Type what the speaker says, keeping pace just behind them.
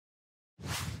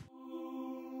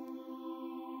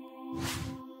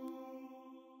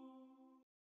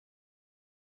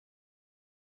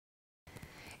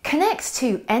Connect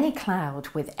to any cloud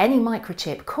with any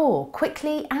Microchip core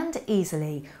quickly and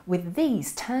easily with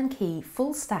these turnkey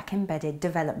full-stack embedded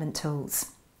development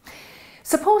tools.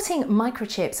 Supporting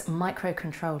Microchip's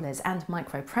microcontrollers and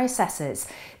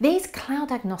microprocessors, these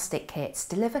cloud-agnostic kits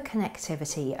deliver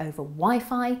connectivity over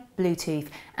Wi-Fi, Bluetooth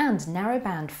and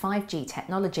narrowband 5G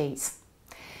technologies.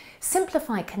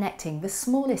 Simplify connecting the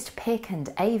smallest PIC and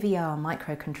AVR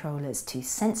microcontrollers to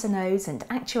sensor nodes and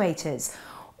actuators,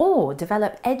 or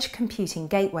develop edge computing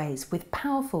gateways with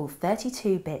powerful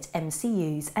 32-bit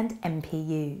MCUs and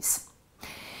MPUs.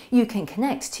 You can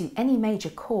connect to any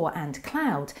major core and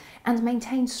cloud and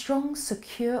maintain strong,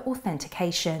 secure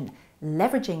authentication,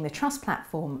 leveraging the Trust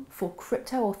Platform for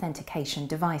crypto authentication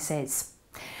devices.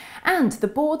 And the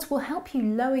boards will help you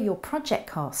lower your project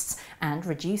costs and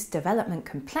reduce development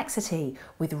complexity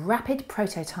with rapid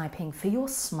prototyping for your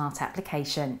smart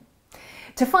application.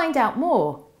 To find out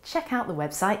more, check out the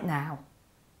website now.